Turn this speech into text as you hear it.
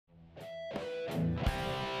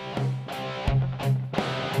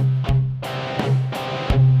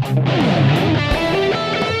Hello.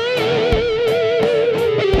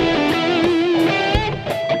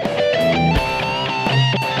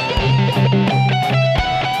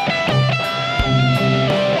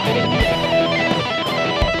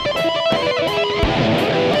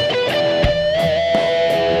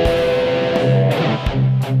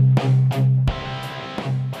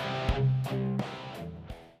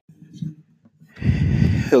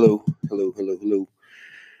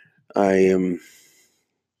 I am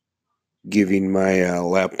giving my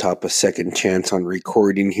laptop a second chance on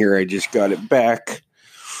recording here. I just got it back.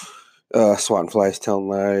 Swatting Flies Telling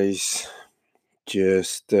Lies.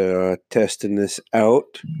 Just testing this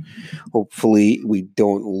out. Hopefully we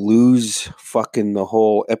don't lose fucking the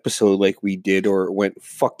whole episode like we did, or it went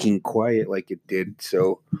fucking quiet like it did.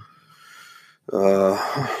 So, yeah,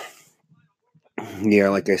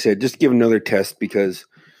 like I said, just give another test because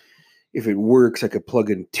if it works, I could plug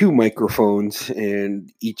in 2 microphones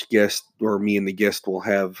and each guest, or me and the guest, will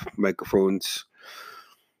have microphones.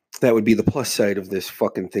 That would be the plus side of this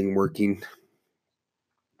fucking thing working.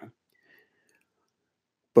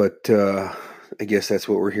 But I guess that's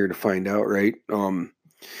what we're here to find out, right? I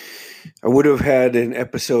would have had an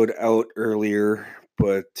episode out earlier,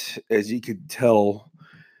 but as you could tell,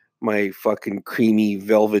 my fucking creamy,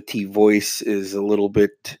 velvety voice is a little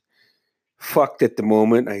bit fucked at the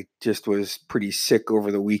moment. I just was pretty sick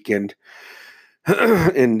over the weekend.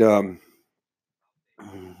 And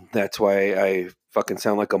that's why I fucking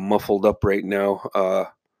sound like I'm muffled up right now. I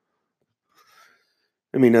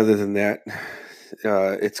mean, other than that,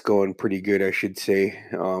 it's going pretty good, I should say.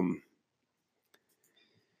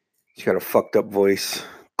 She's got a fucked up voice,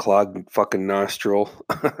 clogged fucking nostril.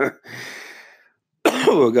 Got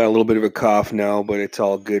a little bit of a cough now, but it's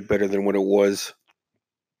all good, better than what it was.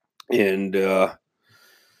 And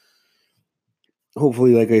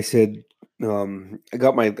hopefully, like I said,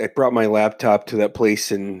 I brought my laptop to that place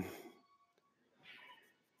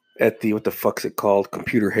at the, what the fuck's it called?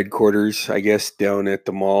 Computer headquarters, I guess, down at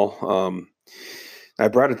the mall. I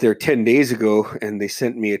brought it there 10 days ago, and they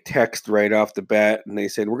sent me a text right off the bat, and they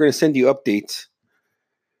said, we're going to send you updates.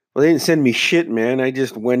 Well, they didn't send me shit, man. I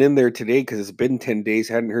just went in there today because it's been 10 days,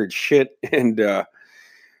 hadn't heard shit. And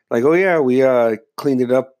like, oh yeah, we cleaned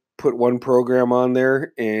it up, put one program on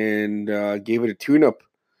there, and gave it a tune-up.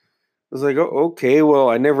 I was like, oh, okay, well,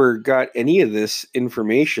 I never got any of this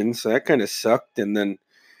information, so that kind of sucked. And then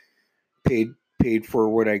paid for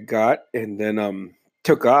what I got, and then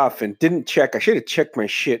took off and didn't check. I should have checked my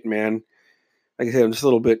shit, man. Like I said, I'm just a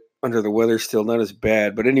little bit under the weather still, not as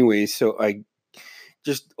bad. But anyway, so I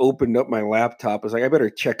just opened up my laptop. I was like, I better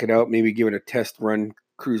check it out, maybe give it a test run,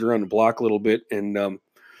 cruise around the block a little bit. And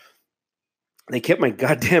they kept my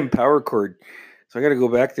goddamn power cord. So I got to go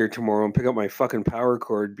back there tomorrow and pick up my fucking power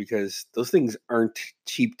cord because those things aren't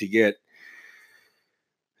cheap to get.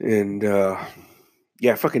 And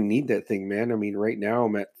yeah, I fucking need that thing, man. I mean, right now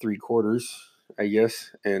I'm at 3/4, I guess.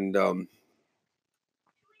 And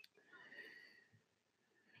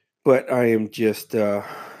but I am just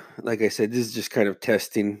like I said, this is just kind of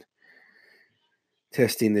testing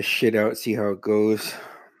this shit out, see how it goes.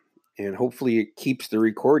 And hopefully it keeps the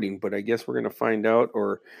recording, but I guess we're going to find out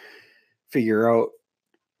or figure out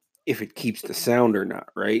if it keeps the sound or not,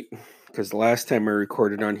 right? Because the last time I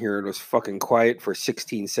recorded on here, it was fucking quiet for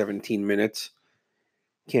 16, 17 minutes.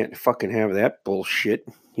 Can't fucking have that bullshit,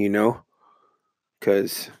 you know?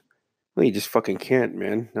 Because, well, you just fucking can't,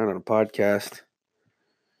 man. Not on a podcast.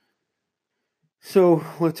 So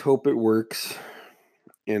let's hope it works.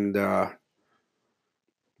 And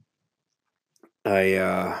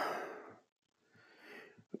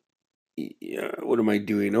yeah, what am I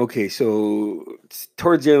doing? Okay, so it's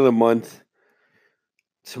towards the end of the month.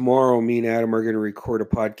 Tomorrow, me and Adam are going to record a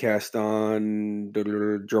podcast on,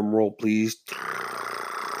 drum roll, please,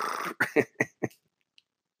 The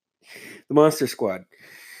Monster Squad.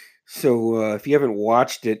 So if you haven't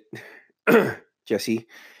watched it, Jesse,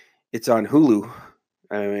 it's on Hulu.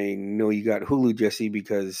 I know you got Hulu, Jesse,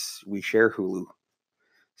 because we share Hulu.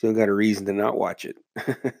 So you got a reason to not watch it.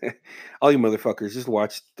 All you motherfuckers, just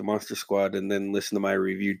watch The Monster Squad and then listen to my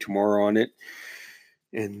review tomorrow on it.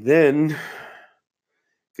 And then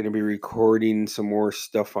going to be recording some more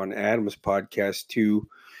stuff on Adam's podcast too.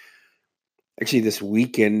 Actually, this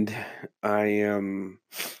weekend I am,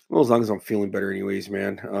 well, as long as I'm feeling better anyways,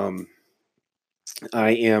 man.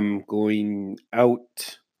 I am going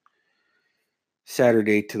out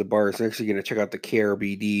Saturday to the bars. I'm actually going to check out the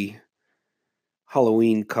KRBD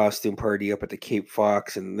Halloween costume party up at the Cape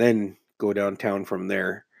Fox and then go downtown from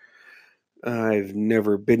there. I've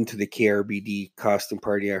never been to the KRBD costume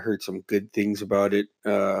party. I heard some good things about it.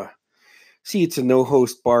 See, it's a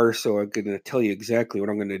no-host bar, so I'm going to tell you exactly what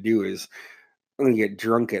I'm going to do is I'm going to get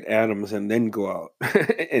drunk at Adams and then go out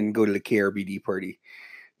and go to the KRBD party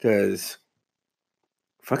because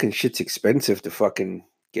fucking shit's expensive to fucking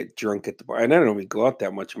get drunk at the bar. And I don't even go out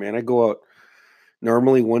that much, man. I go out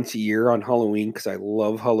normally once a year on Halloween because I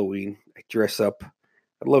love Halloween. I dress up.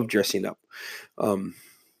 I love dressing up.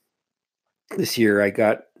 This year I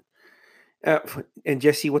got and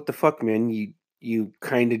Jesse, what the fuck, man? You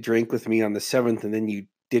kind of drank with me on the 7th and then you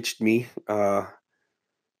ditched me.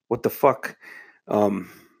 What the fuck?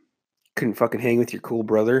 Couldn't fucking hang with your cool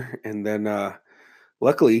brother. And then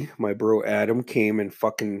luckily my bro Adam came and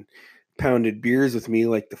fucking pounded beers with me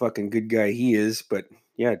like the fucking good guy he is. But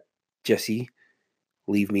yeah, Jesse,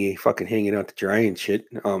 leave me fucking hanging out to dry and shit.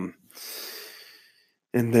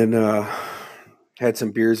 And then had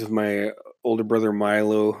some beers with my older brother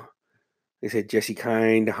Milo. They said Jesse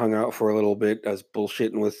kind of hung out for a little bit. I was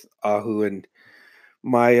bullshitting with Ahu and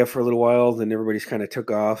Maya for a little while. Then everybody's kind of took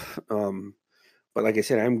off. But like I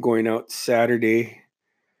said, I'm going out Saturday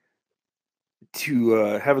to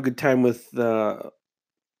have a good time with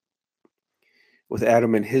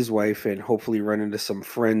Adam and his wife, and hopefully run into some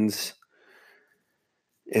friends.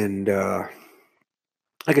 And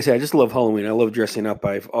like I said, I just love Halloween. I love dressing up.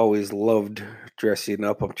 I've always loved dressing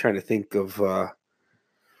up. I'm trying to think of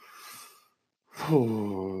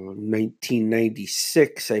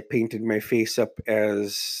 1996. I painted my face up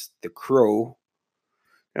as the Crow.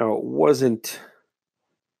 Now, it wasn't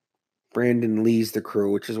Brandon Lee's The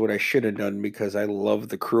Crow, which is what I should have done because I love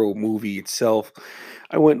the Crow movie itself.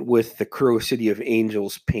 I went with the Crow City of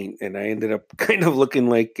Angels paint, and I ended up kind of looking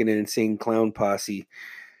like an insane clown posse.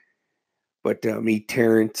 But me,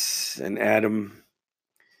 Terrence, and Adam,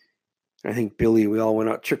 I think Billy, we all went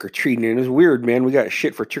out trick-or-treating, and it was weird, man. We got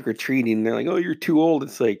shit for trick-or-treating. They're like, oh, you're too old.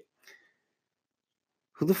 It's like,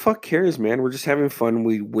 who the fuck cares, man? We're just having fun.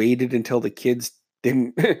 We waited until the kids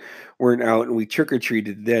weren't out, and we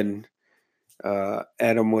trick-or-treated then.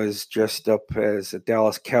 Adam was dressed up as a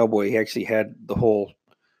Dallas Cowboy. He actually had the whole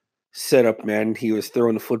setup, man. He was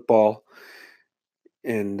throwing the football,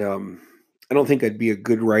 and I don't think I'd be a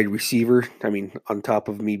good wide receiver. I mean, on top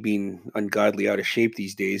of me being ungodly out of shape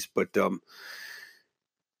these days, but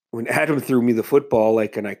when Adam threw me the football,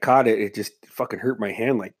 like, and I caught it, it just fucking hurt my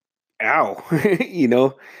hand, like, ow, you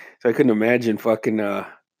know. So I couldn't imagine fucking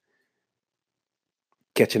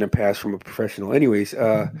catching a pass from a professional. Anyways,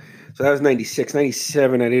 so that was 96.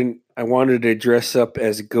 97, I wanted to dress up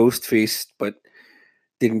as Ghostface, but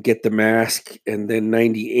didn't get the mask. And then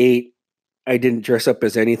 98, I didn't dress up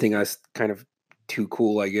as anything. I was kind of too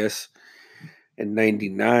cool, I guess. And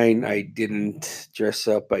 99, I didn't dress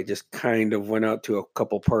up. I just kind of went out to a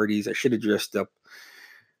couple parties. I should have dressed up.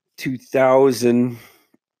 2000,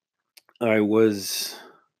 I was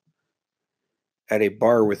at a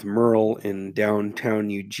bar with Merle in downtown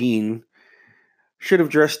Eugene. Should have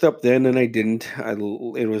dressed up then, and I didn't.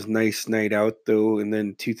 It was a nice night out, though. And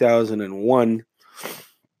then 2001,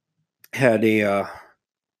 had a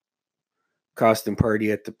costume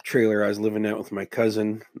party at the trailer I was living at with my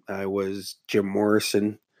cousin. I was Jim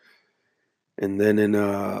Morrison. And then in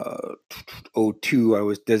 02, I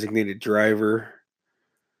was designated driver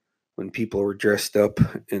when people were dressed up.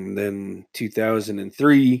 And then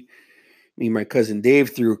 2003, me and my cousin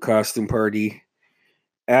Dave threw a costume party.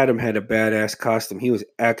 Adam had a badass costume. He was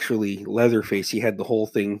actually Leatherface. He had the whole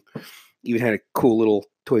thing. Even had a cool little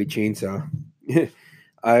toy chainsaw.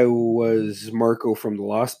 I was Marco from the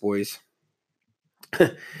Lost Boys.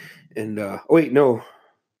 And oh wait, no.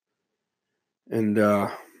 And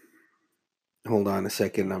hold on a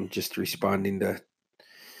second. I'm just responding to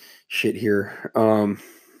shit here.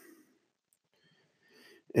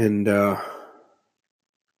 And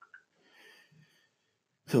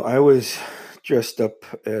so I was dressed up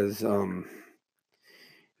as if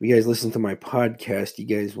you guys listen to my podcast, you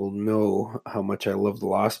guys will know how much I love the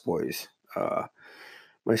Lost Boys.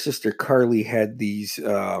 My sister Carly had these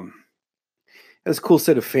this cool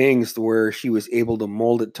set of fangs to where she was able to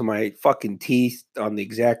mold it to my fucking teeth on the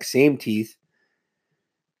exact same teeth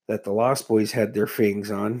that the Lost Boys had their fangs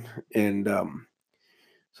on. And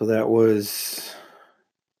so that was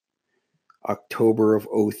October of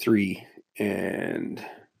 03. And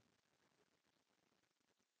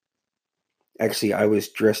actually, I was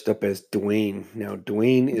dressed up as Dwayne. Now,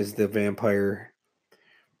 Dwayne is the vampire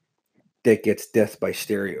that gets death by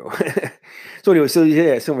stereo. So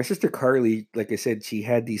anyway, so my sister Carly, like I said, she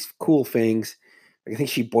had these cool fangs. I think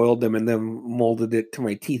she boiled them and then molded it to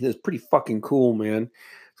my teeth. It was pretty fucking cool, man.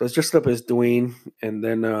 So I was dressed up as Dwayne. And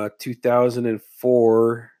then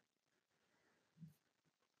 2004,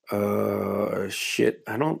 shit,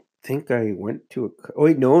 I don't think I went to oh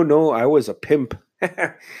wait, no, I was a pimp.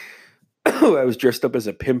 I was dressed up as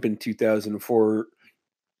a pimp in 2004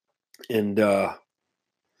 and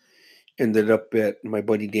ended up at my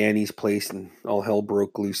buddy Danny's place and all hell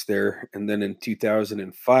broke loose there. And then in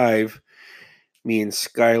 2005, me and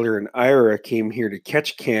Skylar and Ira came here to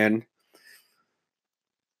catch Can,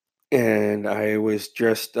 and I was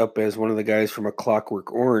dressed up as one of the guys from A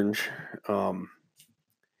Clockwork Orange.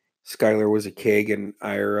 Skylar was a keg, and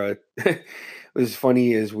Ira. It was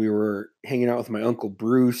funny as we were hanging out with my uncle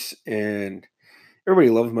Bruce, and everybody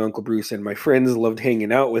loved my uncle Bruce, and my friends loved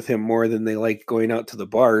hanging out with him more than they liked going out to the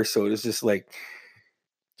bar. So it was just like,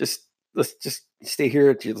 just let's just stay here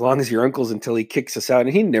as long as your uncle's until he kicks us out,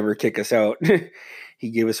 and he never kick us out.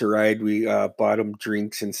 He gave us a ride. We bought him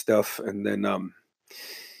drinks and stuff, and then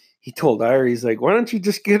he told Ira, he's like, why don't you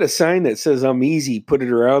just get a sign that says I'm easy, put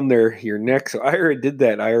it around there your neck. So Ira did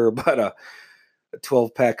that. Ira bought a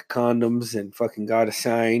 12 pack of condoms and fucking got a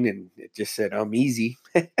sign, and it just said I'm easy.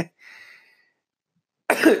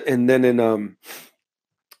 And then in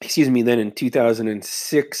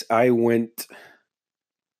 2006 I went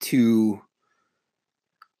to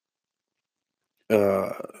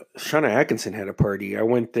Shauna Atkinson had a party. I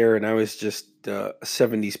went there and I was just a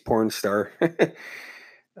 70s porn star.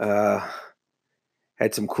 Had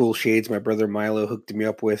some cool shades my brother Milo hooked me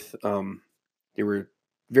up with. They were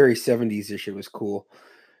very 70s-ish. It was cool.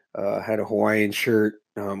 Had a Hawaiian shirt.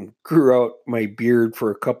 Grew out my beard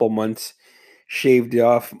for a couple months. Shaved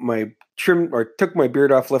off my took my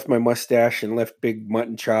beard off, left my mustache, and left big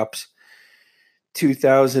mutton chops.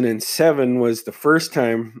 2007 was the first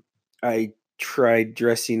time I tried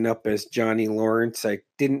dressing up as Johnny Lawrence. I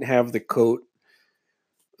didn't have the coat.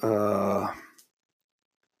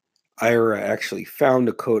 Ira actually found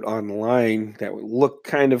a coat online that would look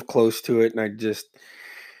kind of close to it, and it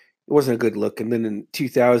wasn't a good look. And then in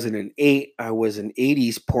 2008, I was an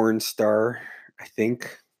 80s porn star, I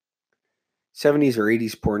think. 70s or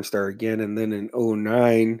 80s porn star again. And then in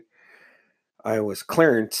 2009, I was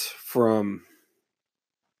Clarence from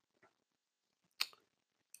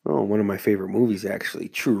one of my favorite movies, actually,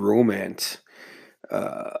 True Romance.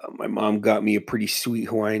 My mom got me a pretty sweet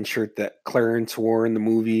Hawaiian shirt that Clarence wore in the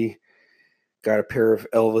movie. Got a pair of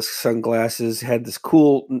Elvis sunglasses. Had this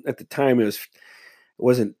cool, at the time, it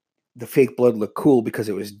wasn't, the fake blood looked cool because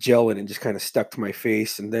it was gel and it just kind of stuck to my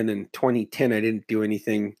face. And then in 2010, I didn't do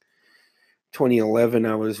anything. 2011,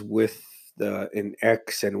 I was with an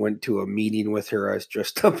ex and went to a meeting with her. I was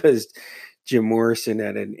dressed up as Jim Morrison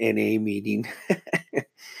at an NA meeting.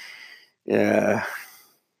 Yeah.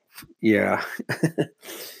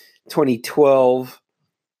 2012,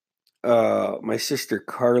 my sister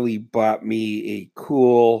Carly bought me a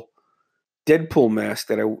cool Deadpool mask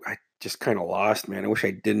that I just kind of lost, man. I wish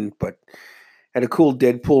I didn't, but had a cool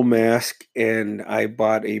Deadpool mask, and I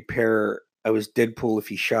bought a pair. I was Deadpool if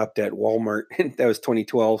he shopped at Walmart. That was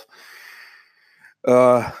 2012.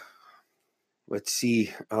 Let's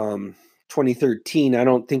see. 2013, I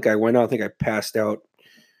don't think I went out. I think I passed out.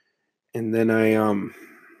 And then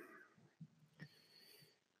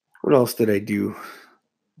what else did I do?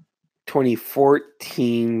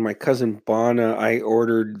 2014, my cousin Bonna, I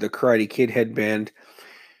ordered the Karate Kid headband,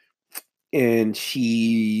 and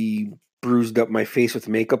she bruised up my face with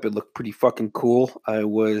makeup. It looked pretty fucking cool. I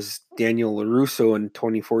was Daniel LaRusso in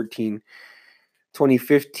 2014.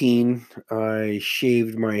 2015, I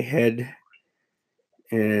shaved my head,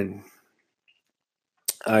 and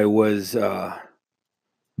I was the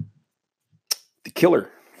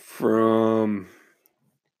killer from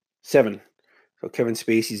Seven. So Kevin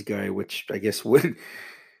Spacey's guy, which I guess wouldn't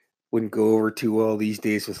go over too well these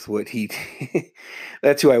days with what he.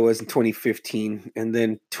 That's who I was in 2015, and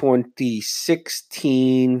then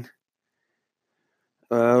 2016.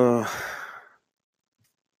 What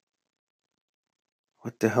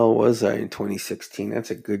the hell was I in 2016? That's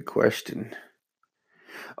a good question.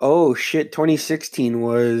 Oh shit, 2016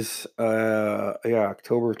 was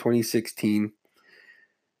October 2016.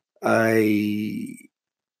 I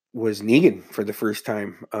was Negan for the first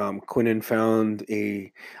time. Quinnen found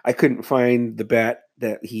I couldn't find the bat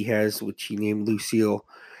that he has, which he named Lucille.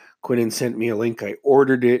 Quinnen sent me a link. I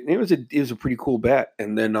ordered it, and it was a pretty cool bat.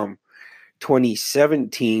 And then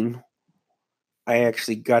 2017, I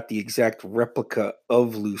actually got the exact replica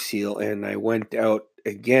of Lucille, and I went out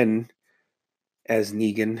again as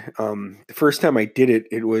Negan. The first time I did it,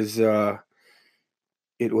 it was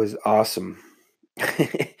awesome.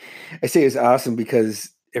 I say it's awesome because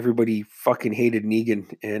everybody fucking hated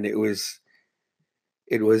Negan, and it was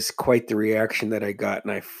quite the reaction that I got,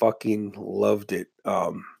 and I fucking loved it.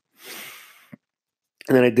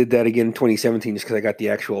 And then I did that again in 2017 just because I got the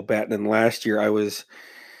actual bat. And then last year I was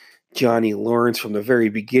Johnny Lawrence from the very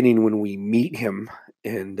beginning when we meet him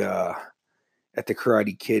and at the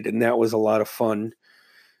Karate Kid, and that was a lot of fun.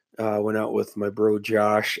 Went out with my bro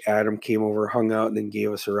Josh. Adam came over, hung out, and then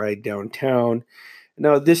gave us a ride downtown.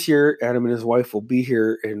 Now this year, Adam and his wife will be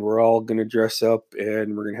here, and we're all gonna dress up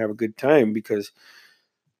and we're gonna have a good time because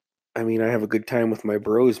I mean I have a good time with my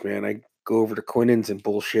bros, man. I go over to Quinnen's and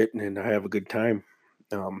bullshit, and I have a good time.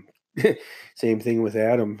 Um, Same thing with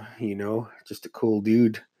Adam, just a cool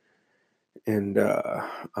dude, and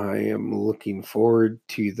I am looking forward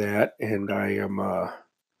to that. And I am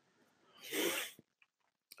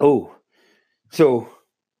oh, so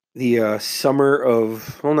the summer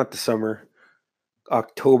of well, not the summer,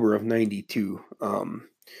 October of '92.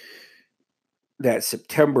 That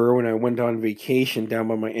September when I went on vacation down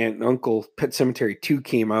by my aunt and uncle, Pet Sematary 2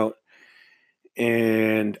 came out,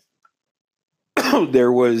 and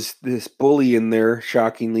there was this bully in there,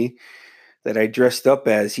 shockingly, that I dressed up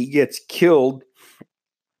as. He gets killed.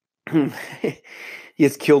 He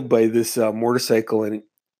gets killed by this motorcycle, and it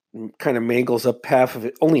kind of mangles up half of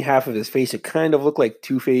it, only half of his face. It kind of looked like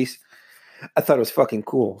Two-Face. I thought it was fucking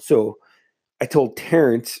cool. So I told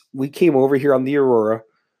Terrence, we came over here on the Aurora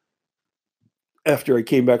after I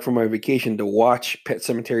came back from my vacation to watch Pet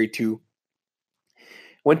Sematary 2.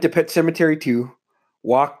 Went to Pet Sematary 2,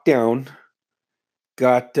 walked down,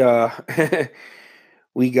 got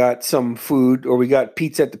we got some food, or we got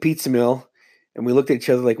pizza at the pizza mill, and we looked at each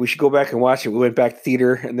other like we should go back and watch it. We went back to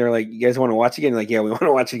theater, and they're like, "You guys want to watch again?" Like, yeah, we want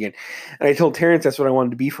to watch it again. And I told Terrence that's what I wanted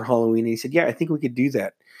to be for Halloween, and he said, "Yeah, I think we could do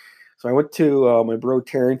that." So I went to my bro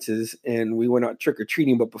Terrence's, and we went out trick or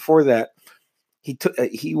treating. But before that,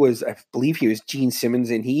 he was, I believe he was Gene Simmons,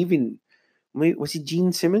 and he even was he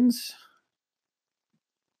Gene Simmons,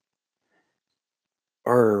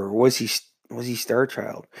 or was he Star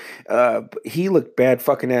Child? He looked bad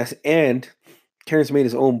fucking ass, and Terrence made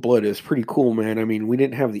his own blood. It was pretty cool, man. I mean, we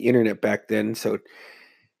didn't have the internet back then, so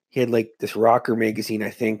he had like this rocker magazine, I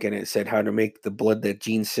think, and it said how to make the blood that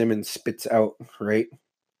Gene Simmons spits out, right?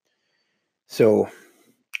 So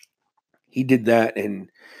he did that, and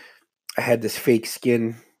I had this fake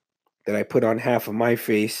skin that I put on half of my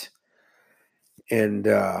face, and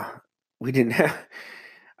we didn't have.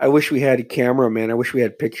 I wish we had a camera, man. I wish we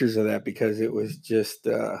had pictures of that because it was just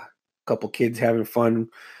a couple kids having fun.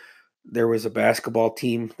 There was a basketball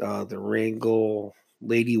team. The Wrangell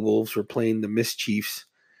Lady Wolves were playing the Mischiefs,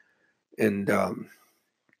 and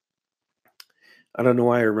I don't know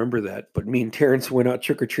why I remember that, but me and Terrence went out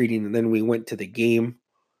trick or treating, and then we went to the game.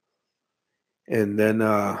 And then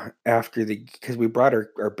after because we brought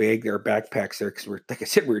our backpacks there, because we're, like I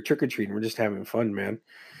said, we were trick or treating. We're just having fun, man.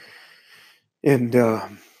 And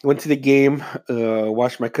went to the game,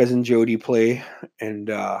 watched my cousin Jody play, and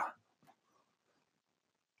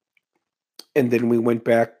then we went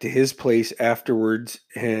back to his place afterwards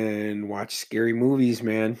and watched scary movies,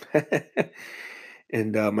 man.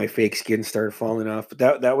 And my fake skin started falling off.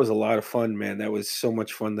 But that was a lot of fun, man. That was so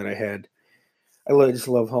much fun that I had. Just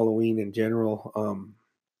love Halloween in general.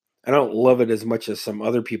 I don't love it as much as some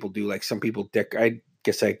other people do. Like some people, I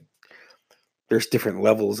guess there's different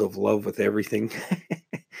levels of love with everything.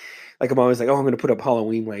 Like I'm always like, oh, I'm going to put up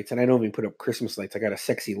Halloween lights, and I don't even put up Christmas lights. I got a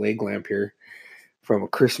sexy leg lamp here from A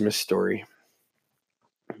Christmas Story.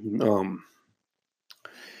 Um,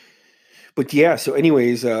 but yeah. So,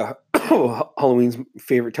 anyways, Halloween's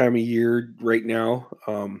favorite time of year right now.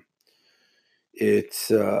 It's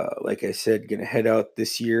like I said, gonna head out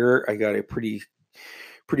this year. I got a pretty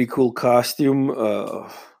cool costume.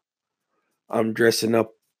 I'm dressing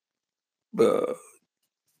up, uh,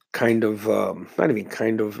 kind of, not even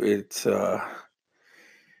kind of. It's me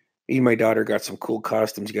and my daughter got some cool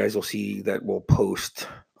costumes. You guys will see that we'll post.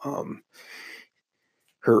 Um,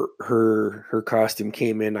 her costume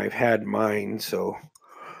came in. I've had mine, so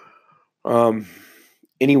um.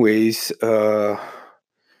 Anyways,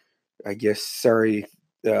 I guess sorry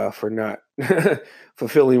for not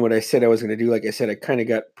fulfilling what I said I was going to do. Like I said, I kind of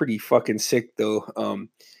got pretty fucking sick though.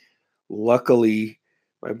 Luckily,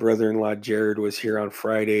 my brother-in-law Jared was here on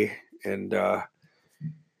Friday and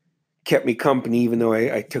kept me company, even though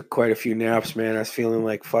I took quite a few naps. Man, I was feeling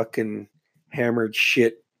like fucking hammered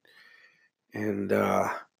shit. And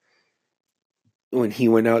when he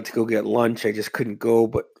went out to go get lunch, I just couldn't go.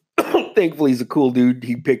 But thankfully, he's a cool dude.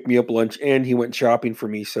 He picked me up lunch and he went shopping for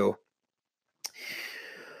me. So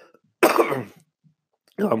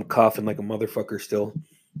I'm coughing like a motherfucker still.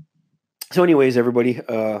 So, anyways, everybody,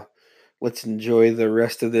 let's enjoy the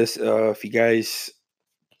rest of this. If you guys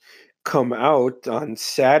come out on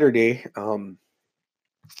Saturday,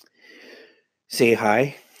 say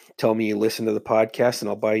hi, tell me you listen to the podcast, and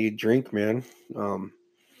I'll buy you a drink, man.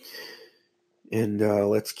 And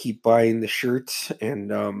let's keep buying the shirts,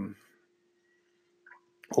 and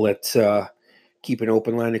let's keep an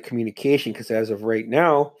open line of communication, because as of right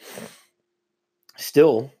now,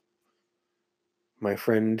 still, my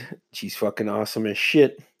friend, she's fucking awesome as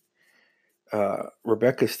shit.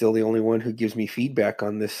 Rebecca's still the only one who gives me feedback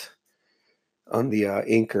on this, on the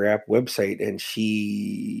Anchor app website, and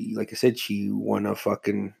she, like I said, she won a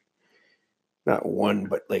fucking, not one,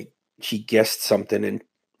 but like she guessed something and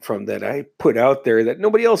from that I put out there that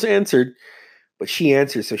nobody else answered, but she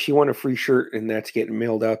answered, so she won a free shirt, and that's getting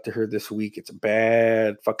mailed out to her this week. It's a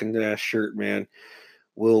bad fucking ass shirt, man.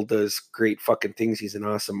 Will does great fucking things. He's an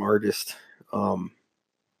awesome artist.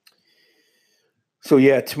 So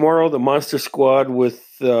yeah, tomorrow the Monster Squad with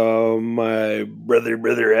my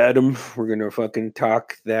brother Adam. We're gonna fucking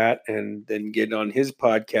talk that, and then get on his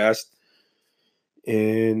podcast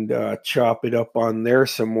and chop it up on there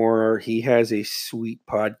some more. He has a sweet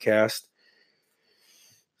podcast.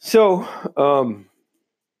 So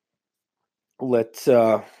let's.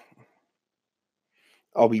 I'll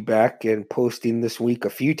be back and posting this week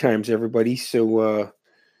a few times, everybody. So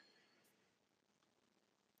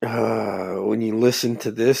when you listen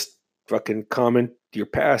to this, fucking comment your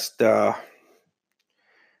past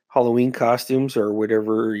Halloween costumes or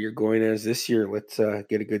whatever you're going as this year. Let's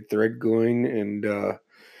get a good thread going, and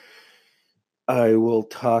I will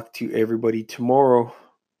talk to everybody tomorrow.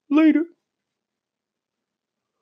 Later.